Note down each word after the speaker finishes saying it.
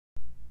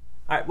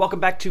All right, welcome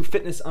back to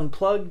Fitness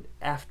Unplugged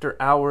After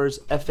Hours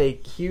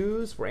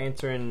FAQs. We're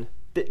answering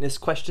fitness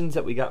questions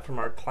that we got from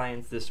our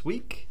clients this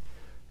week.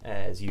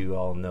 As you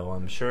all know,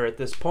 I'm sure at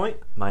this point,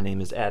 my name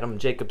is Adam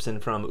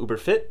Jacobson from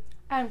UberFit.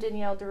 I'm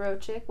Danielle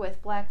Dorochik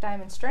with Black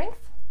Diamond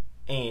Strength.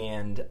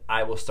 And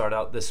I will start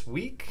out this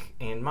week.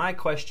 And my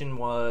question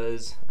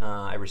was,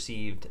 I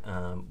received,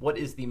 what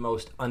is the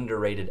most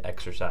underrated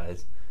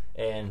exercise?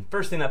 And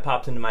first thing that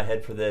pops into my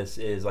head for this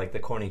is like the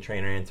corny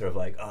trainer answer of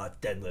like, oh,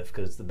 deadlift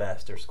because it's the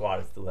best, or squat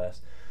is the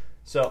best.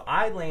 So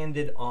I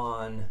landed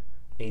on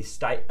a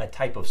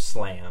type of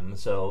slam,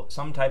 so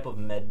some type of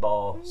med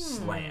ball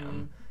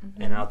slam.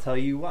 Mm-hmm. And I'll tell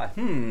you why.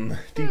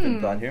 Deep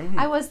in thought here.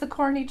 I was the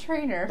corny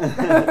trainer.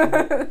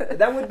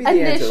 That would be the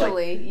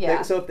initially, answer.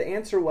 yeah. So if the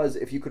answer was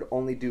if you could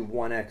only do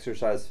one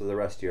exercise for the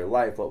rest of your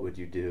life, what would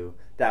you do?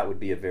 That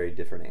would be a very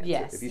different answer.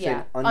 Yes, if you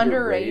yeah. say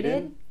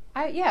underrated.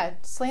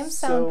 Slams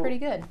sound pretty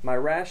good. My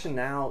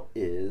rationale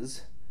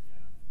is,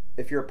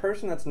 if you're a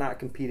person that's not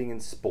competing in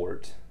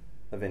sport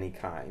of any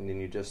kind, and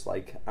you just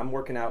like, I'm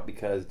working out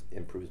because it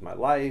improves my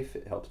life,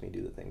 it helps me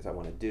do the things I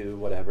want to do,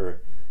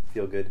 whatever,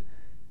 feel good.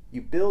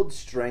 You build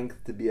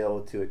strength to be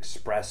able to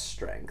express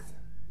strength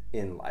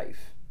in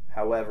life.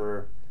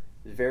 However,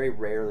 very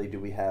rarely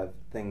do we have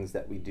things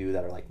that we do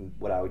that are like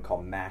what I would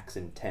call max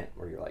intent,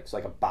 where you're like, so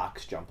like a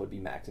box jump would be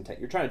max intent.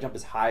 You're trying to jump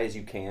as high as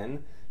you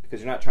can,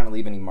 because you're not trying to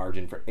leave any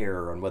margin for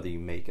error on whether you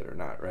make it or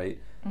not, right?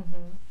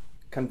 Mm-hmm.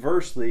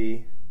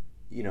 Conversely,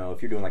 you know,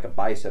 if you're doing like a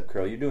bicep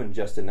curl, you're doing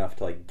just enough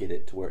to like get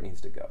it to where it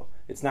needs to go.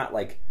 It's not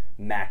like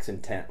max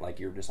intent, like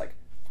you're just like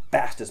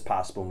fast as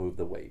possible move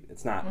the weight.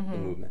 It's not the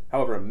movement.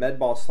 However, a med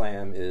ball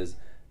slam is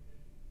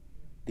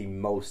the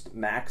most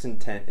max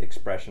intent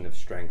expression of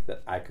strength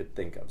that I could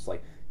think of. So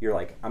like, you're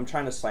like, I'm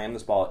trying to slam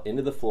this ball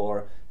into the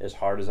floor as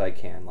hard as I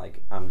can.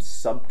 Like, I'm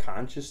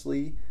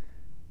subconsciously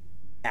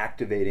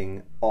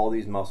activating all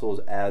these muscles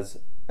as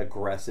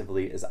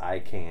aggressively as I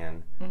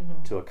can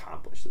to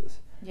accomplish this.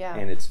 Yeah.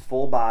 And it's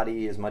full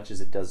body as much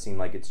as it does seem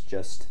like it's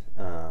just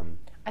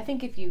I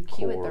think if you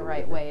cue it the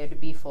right way, it'd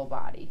be full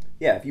body.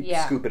 Yeah, if you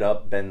scoop it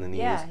up, bend the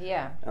knees.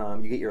 Yeah.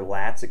 You get your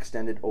lats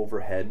extended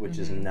overhead, which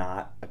is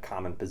not a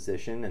common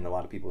position, and a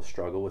lot of people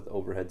struggle with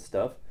overhead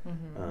stuff.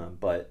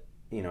 But,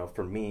 you know,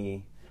 for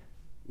me,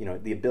 you know,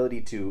 the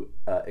ability to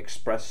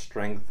express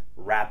strength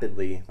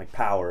rapidly, like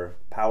power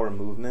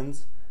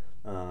movements,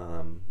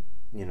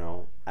 you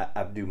know,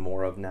 I do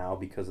more of now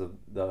because of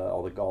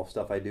all the golf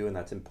stuff I do, and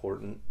that's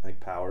important, like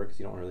power, because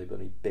you don't really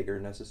be bigger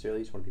necessarily.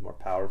 You just want to be more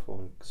powerful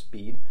and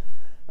speed.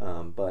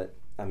 But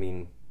I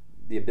mean,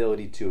 the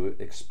ability to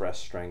express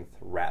strength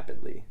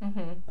rapidly,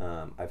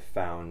 I've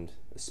found,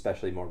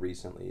 especially more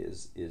recently,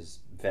 is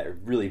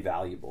really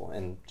valuable.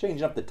 And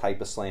changing up the type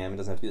of slam, it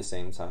doesn't have to be the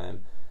same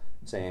time.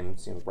 Same,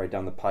 you know, right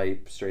down the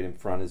pipe, straight in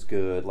front is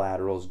good,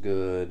 lateral is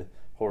good,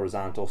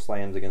 horizontal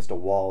slams against a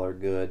wall are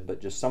good,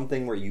 but just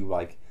something where you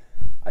like,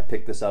 I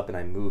pick this up and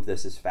I move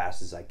this as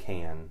fast as I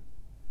can.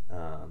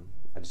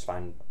 I just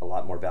find a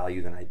lot more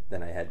value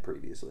than I had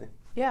previously.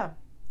 Yeah,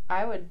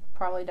 I would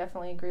probably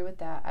definitely agree with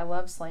that. I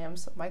love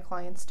slams. My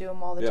clients do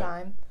them all the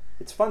time.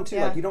 It's fun too.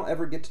 Like, you don't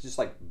ever get to just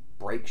like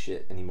break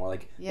shit anymore.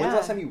 Like, when's the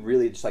last time you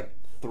really just like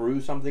threw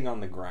something on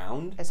the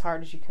ground as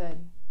hard as you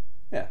could?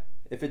 Yeah.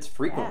 If it's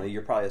frequently,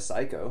 you're probably a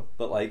psycho.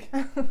 But like,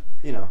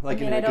 you know, like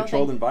in a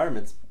controlled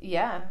environment,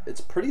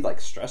 it's pretty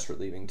like stress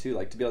relieving too.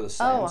 Like to be able to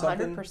slam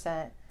something,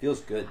 100%. Feels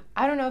good.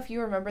 I don't know if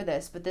you remember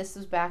this, but this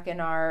was back in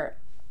our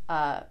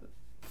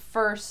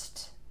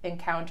first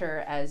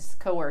encounter as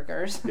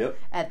coworkers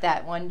at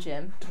that one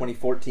gym.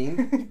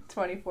 2014?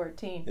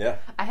 2014. Yeah.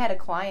 I had a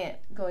client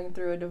going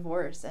through a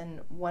divorce,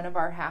 and one of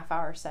our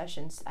half-hour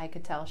sessions, I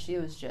could tell she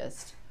was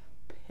just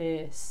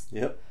pissed.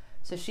 Yep.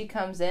 So she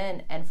comes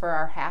in, and for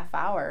our half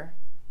hour,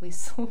 we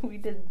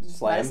did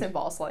medicine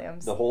ball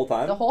slams. The whole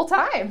time? The whole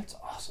time. That's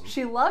awesome.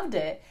 She loved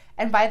it.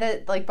 And by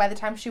the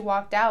time she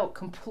walked out,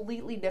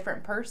 completely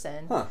different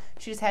person. Huh.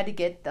 She just had to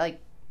get, like,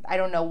 I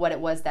don't know what it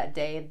was that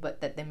day, but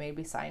that they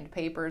maybe signed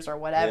papers or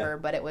whatever,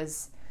 but it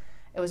was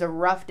a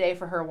rough day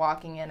for her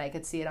walking in. I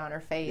could see it on her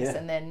face.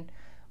 And then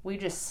we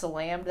just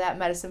slammed that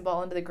medicine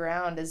ball into the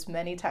ground as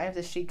many times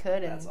as she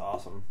could. And that's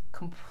awesome.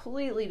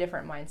 Completely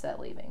different mindset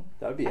leaving.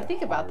 That would be I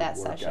think about that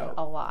workout. session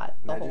a lot.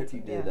 Imagine if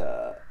you did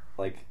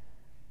like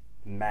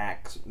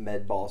max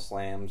med ball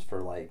slams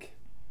for like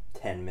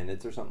 10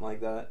 minutes or something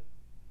like that.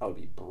 That would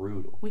be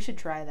brutal. We should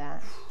try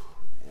that.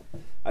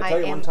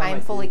 I'm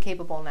fully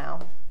capable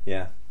now.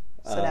 Yeah.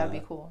 So that would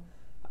be cool.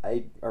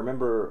 I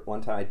remember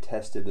one time I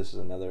tested, this is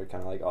another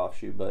kind of like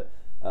offshoot, but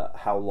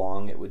how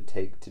long it would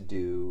take to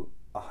do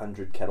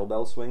 100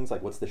 kettlebell swings.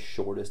 Like, what's the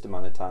shortest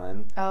amount of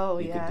time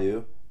you could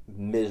do?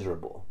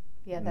 Miserable.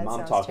 Yeah, that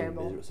sounds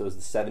terrible. Miserable. So it was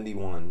the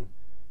 71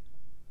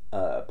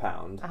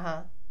 pound.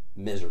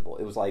 Miserable.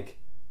 It was like,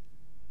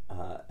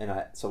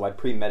 so I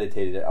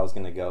premeditated it. I was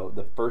going to go,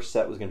 the first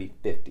set was going to be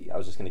 50. I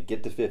was just going to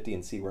get to 50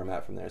 and see where I'm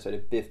at from there. So I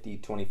did 50,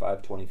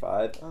 25,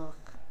 25. Ugh.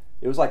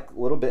 It was like a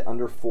little bit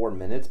under 4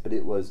 minutes, but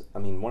it was, I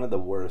mean, one of the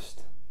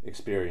worst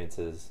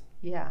experiences.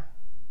 Yeah.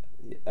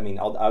 I mean,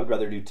 I would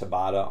rather do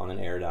Tabata on an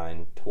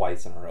Airdyne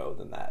twice in a row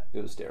than that.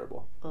 It was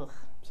terrible. Ugh.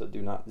 So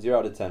 0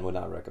 out of 10 would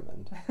not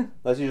recommend.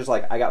 Unless you're just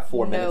like, I got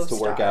 4 minutes to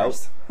work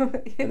out,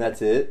 and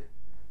that's it.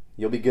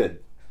 You'll be good.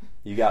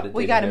 You got it.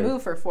 We got to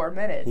move for 4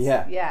 minutes.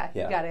 Yeah.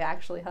 You got to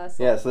actually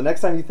hustle. Yeah. So the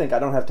next time you think I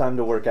don't have time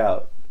to work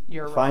out,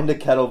 find a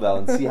kettlebell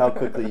and see how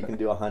quickly you can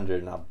do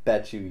 100, and I'll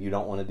bet you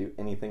don't want to do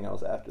anything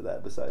else after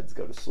that besides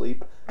go to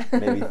sleep,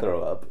 maybe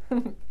throw up.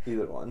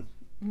 Either one.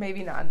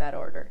 Maybe not in that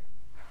order.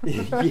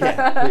 Please,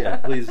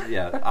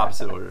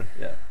 opposite order.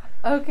 Yeah.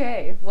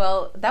 Okay,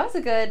 well, that was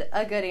a good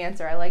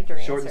answer. I liked your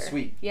answer. Short and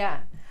sweet. Yeah.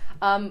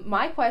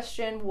 My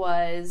question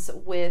was,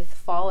 with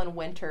fall and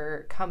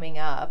winter coming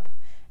up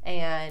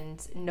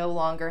and no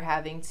longer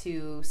having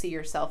to see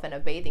yourself in a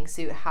bathing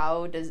suit,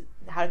 how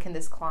can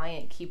this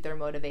client keep their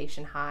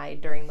motivation high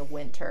during the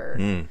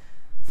winter,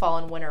 fall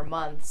and winter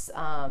months?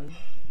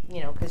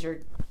 Because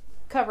you're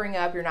covering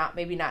up, you're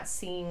maybe not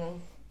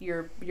seeing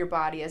your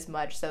body as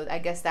much. So I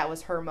guess that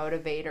was her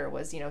motivator,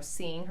 was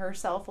seeing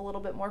herself a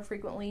little bit more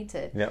frequently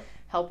to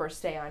help her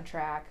stay on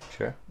track.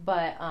 Sure.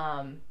 But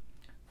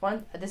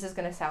this is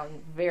going to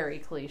sound very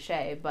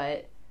cliche,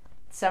 but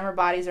summer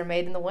bodies are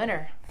made in the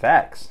winter.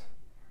 Facts.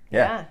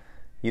 Yeah.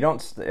 You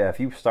don't. If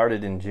you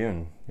started in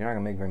June, you're not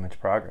going to make very much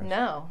progress.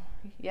 No.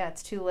 Yeah,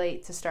 it's too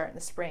late to start in the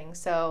spring.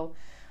 So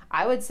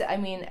I would say,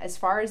 as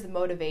far as the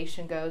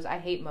motivation goes, I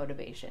hate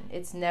motivation.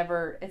 It's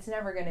never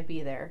going to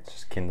be there. It's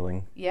just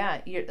kindling. Yeah,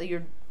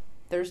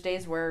 there's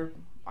days where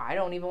I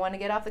don't even want to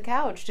get off the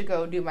couch to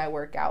go do my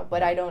workout,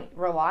 but I don't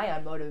rely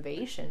on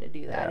motivation to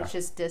do that. Yeah. It's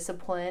just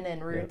discipline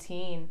and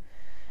routine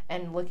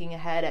and looking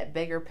ahead at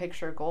bigger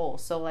picture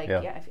goals. So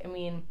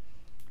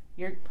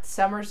your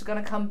summer's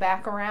going to come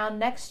back around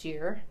next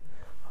year.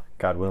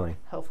 God willing.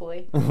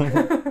 Hopefully.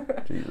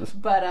 Jesus.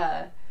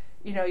 But,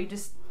 you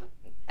just...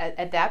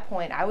 At that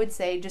point, I would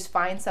say just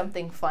find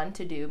something fun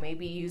to do.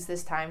 Maybe use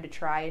this time to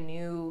try a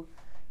new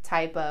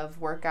type of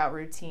workout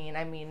routine.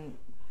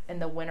 In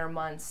the winter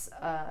months,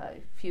 a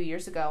few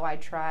years ago, I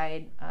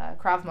tried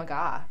Krav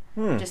Maga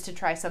just to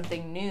try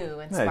something new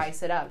and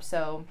spice it up.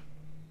 So,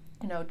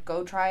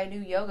 go try a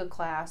new yoga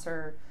class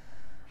or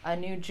a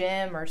new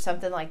gym or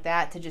something like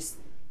that to just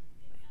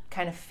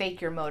kind of fake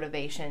your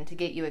motivation to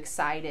get you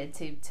excited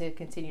to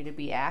continue to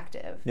be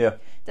active. Yeah. It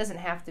doesn't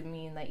have to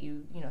mean that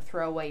you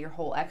throw away your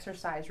whole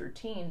exercise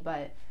routine,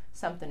 but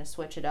something to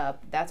switch it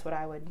up. That's what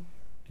I would.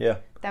 Yeah.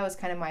 That was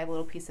kind of my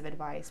little piece of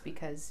advice,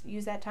 because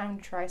use that time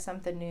to try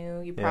something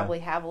new. You probably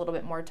have a little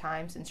bit more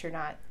time since you're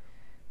not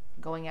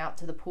going out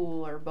to the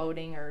pool or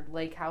boating or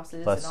lake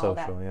houses less and all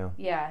social, that.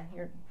 Yeah.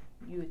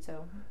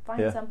 So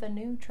find something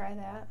new, try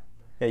that.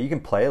 Yeah, you can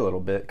play a little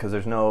bit because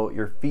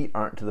your feet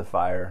aren't to the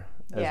fire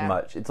as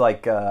much. It's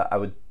like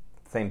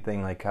same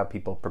thing like how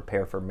people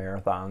prepare for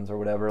marathons or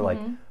whatever. Mm-hmm. Like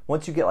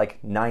once you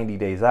get 90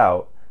 days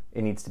out,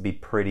 it needs to be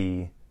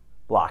pretty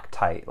lock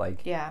tight.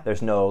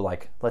 There's no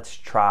let's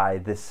try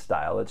this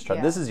style. Let's try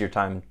this is your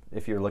time.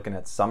 If you're looking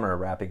at summer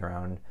wrapping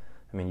around,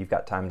 you've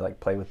got time to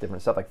play with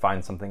different stuff.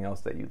 Find something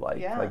else that you like.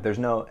 Yeah. There's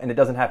no, and it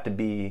doesn't have to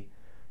be.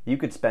 You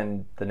could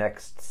spend the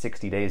next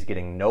 60 days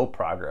getting no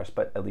progress,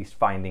 but at least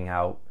finding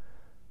out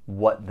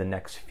what the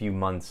next few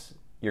months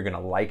you're going to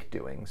like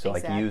doing. So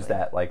use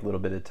that little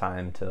bit of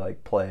time to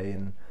play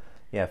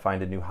and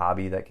find a new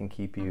hobby that can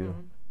keep you,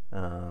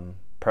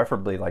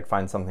 preferably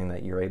find something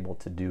that you're able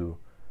to do.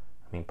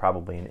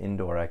 Probably an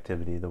indoor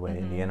activity the way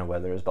Indiana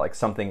weather is, but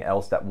something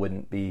else that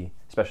wouldn't be,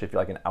 especially if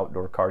you're an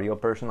outdoor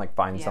cardio person,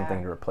 find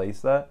something to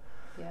replace that.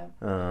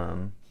 Yeah.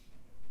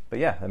 But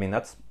yeah,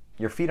 that's,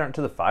 your feet aren't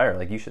to the fire.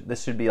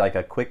 This should be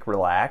a quick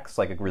relax,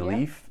 a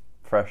relief,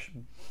 fresh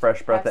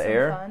breath of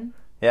air. Fun.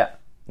 Yeah,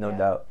 no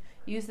doubt.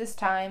 Use this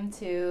time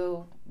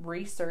to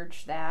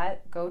research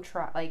that. Go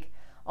try,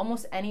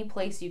 almost any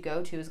place you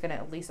go to is going to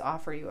at least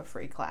offer you a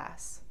free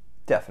class.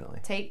 Definitely.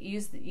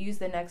 Use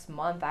the next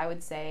month, I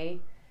would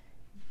say.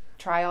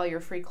 Try all your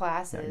free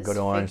classes. Yeah, go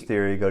to Orange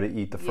Theory, go to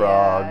Eat the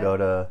Frog, go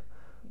to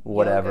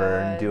whatever,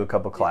 yoga, and do a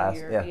couple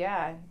classes.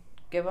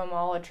 Give them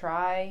all a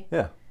try.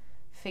 Yeah.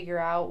 Figure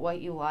out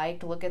what you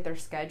like. Look at their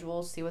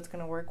schedules. See what's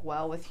going to work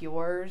well with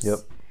yours. Yep.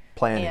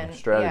 Planning,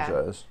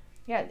 strategize.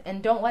 Yeah,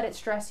 and don't let it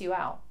stress you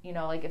out.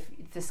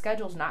 If the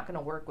schedule's not going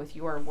to work with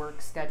your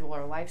work schedule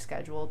or life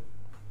schedule,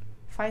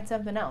 find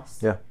something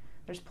else. Yeah.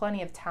 There's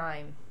plenty of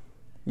time.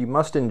 You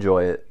must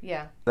enjoy it.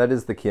 Yeah. That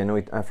is the key.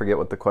 I forget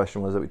what the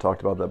question was that we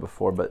talked about that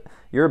before, but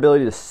your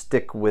ability to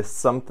stick with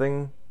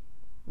something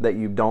that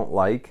you don't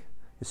like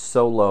is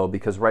so low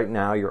because right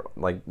now you're,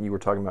 like you were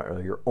talking about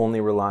earlier, you're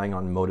only relying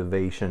on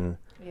motivation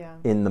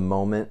in the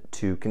moment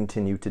to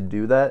continue to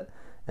do that.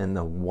 And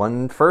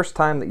the first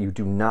time that you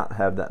do not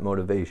have that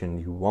motivation,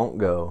 you won't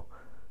go,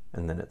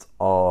 and then it's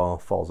all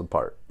falls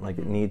apart.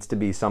 It needs to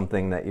be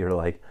something that you're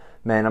like,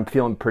 man, I'm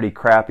feeling pretty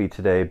crappy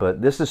today,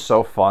 but this is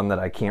so fun that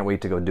I can't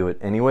wait to go do it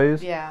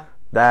anyways. Yeah.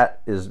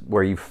 That is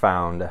where you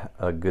found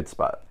a good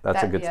spot.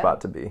 That's a good spot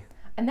to be.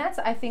 And that's,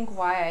 I think,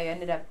 why I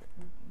ended up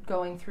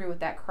going through with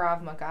that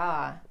Krav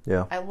Maga.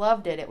 Yeah. I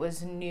loved it. It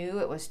was new.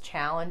 It was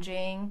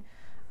challenging.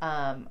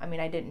 I mean,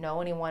 I didn't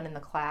know anyone in the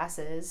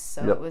classes,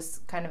 so Yep. it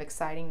was kind of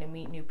exciting to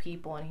meet new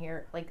people and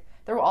hear, like,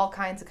 there were all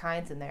kinds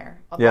in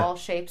there, of Yeah. all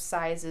shapes,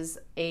 sizes,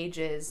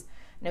 ages,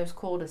 and it was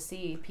cool to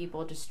see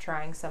people just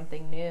trying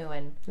something new.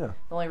 And Yeah.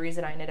 the only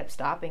reason I ended up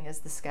stopping is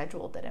the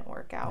schedule didn't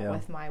work out Yeah.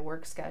 with my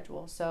work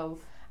schedule. So,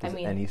 Does I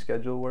mean, any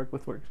schedule work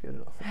with work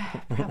schedule?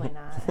 probably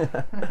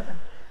not.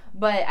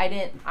 But I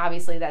didn't,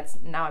 obviously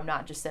now I'm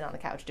not just sitting on the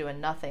couch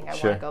doing nothing. I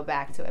Sure. want to go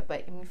back to it.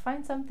 But I mean,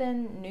 find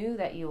something new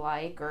that you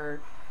like,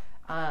 or,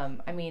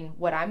 I mean,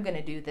 what I'm going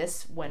to do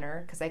this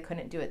winter, because I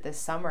couldn't do it this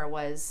summer,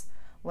 was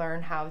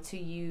learn how to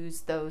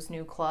use those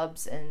new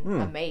clubs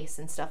and a mace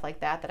and stuff like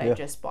that I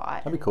just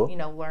bought. That'd be cool. You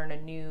know, learn a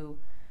new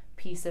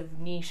piece of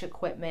niche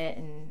equipment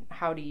and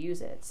how to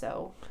use it.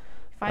 So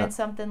find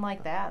something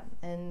like that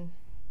and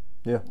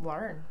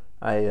learn.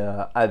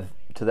 I've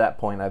to that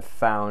point I've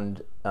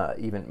found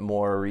even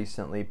more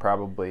recently,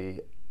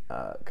 probably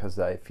because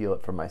I feel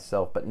it for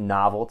myself, but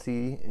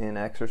novelty in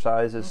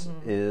exercises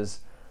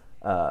is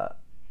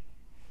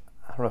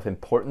I don't know if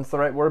important's the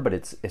right word, but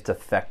it's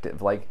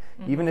effective. Like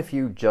even if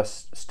you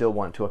just still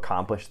want to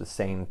accomplish the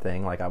same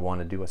thing, like I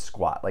want to do a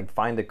squat, like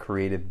find a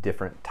creative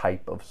different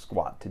type of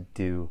squat to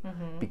do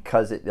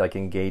because it like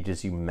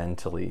engages you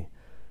mentally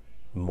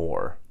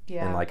more.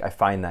 Yeah. And like I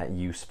find that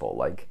useful.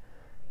 Like,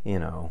 you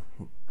know,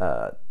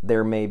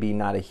 there may be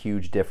not a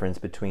huge difference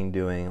between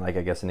doing, like,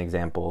 I guess an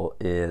example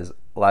is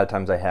a lot of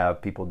times I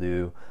have people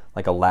do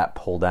like a lat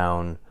pull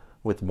down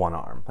with one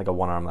arm, like a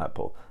one arm lat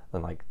pull.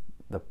 And like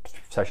the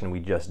session we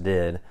just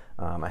did,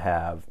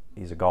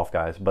 he's a golf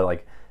guy, but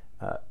like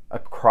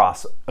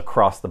across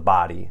the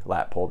body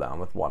lat pull down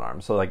with one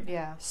arm. So like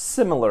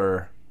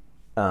similar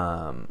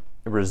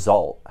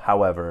result.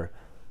 However,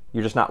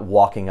 you're just not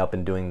walking up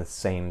and doing the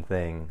same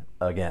thing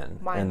again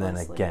and then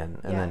again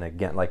and then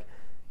again. Like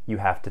you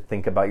have to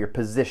think about your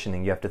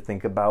positioning. You have to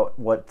think about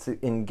what's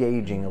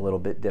engaging a little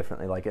bit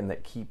differently, like, and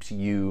that keeps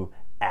you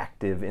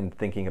active in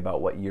thinking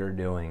about what you're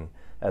doing,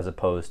 as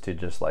opposed to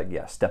just like,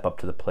 step up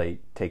to the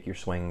plate, take your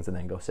swings, and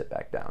then go sit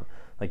back down.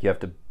 Like you have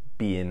to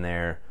be in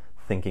there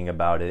thinking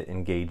about it,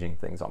 engaging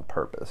things on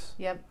purpose.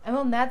 Yep. And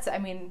well, that's, I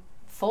mean,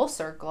 full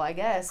circle, I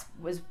guess,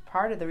 was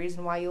part of the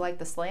reason why you like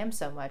the slam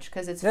so much,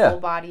 because it's full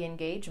body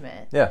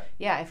engagement. Yeah.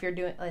 Yeah, if you're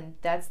doing, and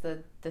that's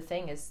the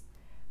thing is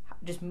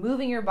just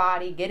moving your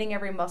body, getting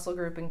every muscle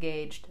group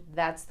engaged.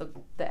 That's the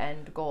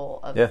end goal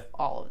of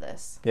all of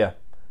this. Yeah.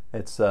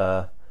 It's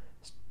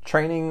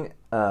training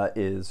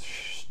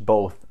is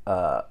both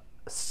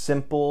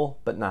simple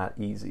but not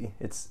easy.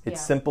 It's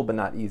simple but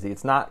not easy.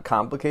 It's not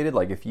complicated.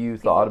 Like if you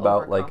thought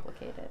about like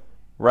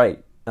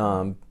right,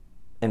 and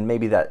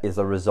maybe that is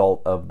a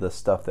result of the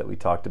stuff that we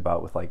talked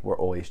about with like we're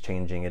always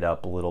changing it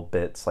up a little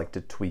bit, like to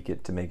tweak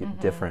it to make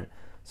it different.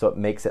 So it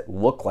makes it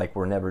look like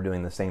we're never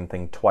doing the same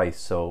thing twice.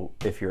 So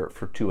if you're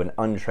to an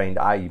untrained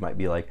eye, you might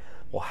be like,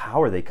 well,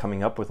 how are they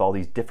coming up with all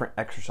these different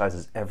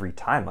exercises every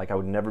time? Like I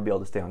would never be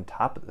able to stay on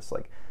top of this.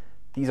 Like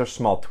these are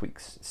small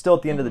tweaks. Still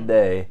at the end of the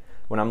day,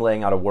 when I'm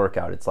laying out a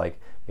workout, it's like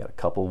we got a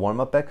couple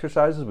warm-up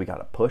exercises, we got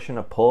a push and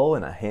a pull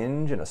and a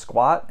hinge and a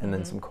squat and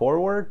then some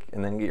core work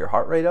and then get your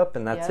heart rate up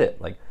and that's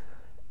it. Like,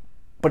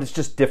 but it's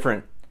just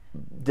different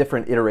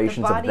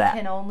iterations of that. The body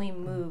can only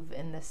move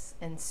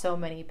in so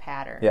many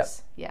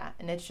patterns. Yeah,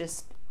 and it's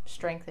just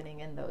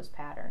strengthening in those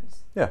patterns.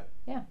 Yeah.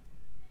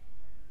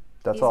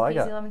 That's all I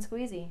got. Easy lemon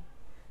squeezy.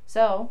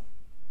 So,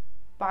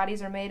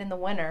 bodies are made in the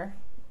winter.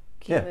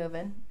 Keep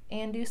moving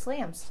and do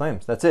slams.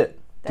 That's it.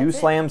 Do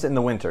slams in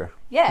the winter.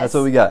 Yes. That's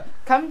what we got.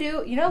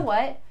 You know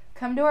what?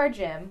 Come to our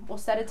gym. We'll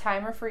set a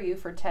timer for you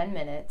for 10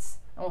 minutes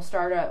and we'll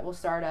start a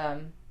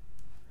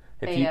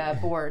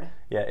board.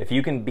 Yeah, if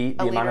you can beat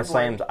the amount of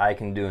slams I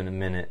can do in a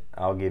minute,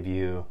 I'll give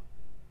you.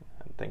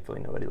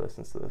 Thankfully, nobody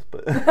listens to this,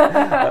 but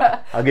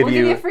I'll give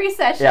you a free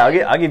session. Yeah,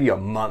 I'll give you a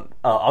month.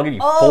 I'll give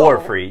you 4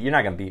 free. You're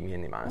not gonna beat me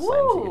in the amount of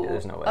slams you can do.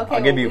 There's no way. Okay,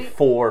 I'll give you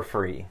 4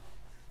 free.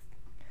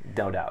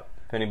 No doubt.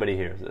 If anybody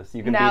hears this,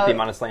 you can beat the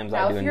amount of slams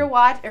I do.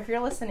 If you're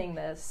listening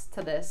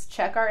to this,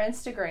 check our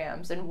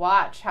Instagrams and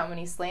watch how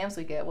many slams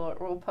we get.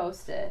 We'll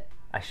post it.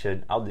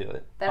 I'll do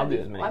it. I'll do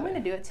as many. I'm gonna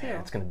do it too.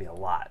 It's gonna be a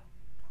lot.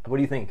 What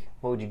do you think?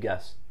 What would you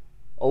guess?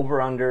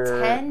 Over,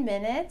 under... 10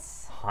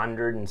 minutes?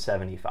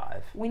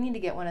 175. We need to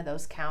get one of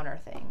those counter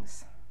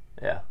things.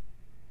 Yeah.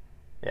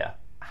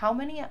 How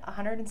many?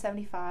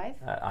 175?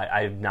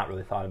 I've not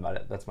really thought about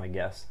it. That's my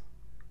guess.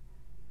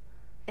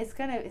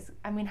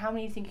 How many do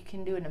you think you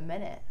can do in a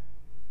minute?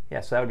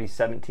 Yeah, so that would be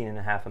 17 and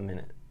a half a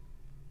minute.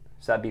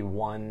 So that'd be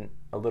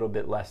a little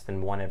bit less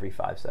than 1 every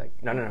 5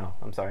 seconds. No.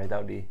 I'm sorry. That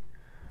would be...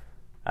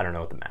 I don't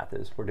know what the math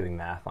is. We're doing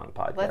math on a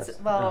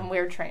podcast.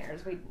 We're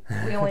trainers. We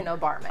only know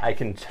bar math. I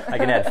can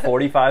add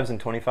 45s and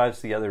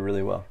 25s together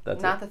really well.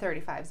 That's not the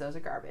 35s. Those are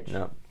garbage.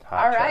 No.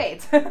 All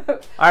right. All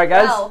right,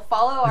 guys. Well,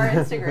 follow our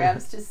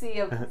Instagrams to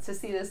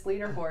see this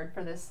leaderboard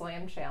for this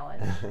slam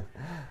challenge.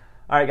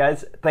 All right,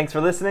 guys. Thanks for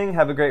listening.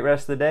 Have a great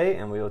rest of the day,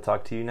 and we will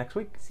talk to you next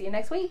week. See you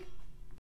next week.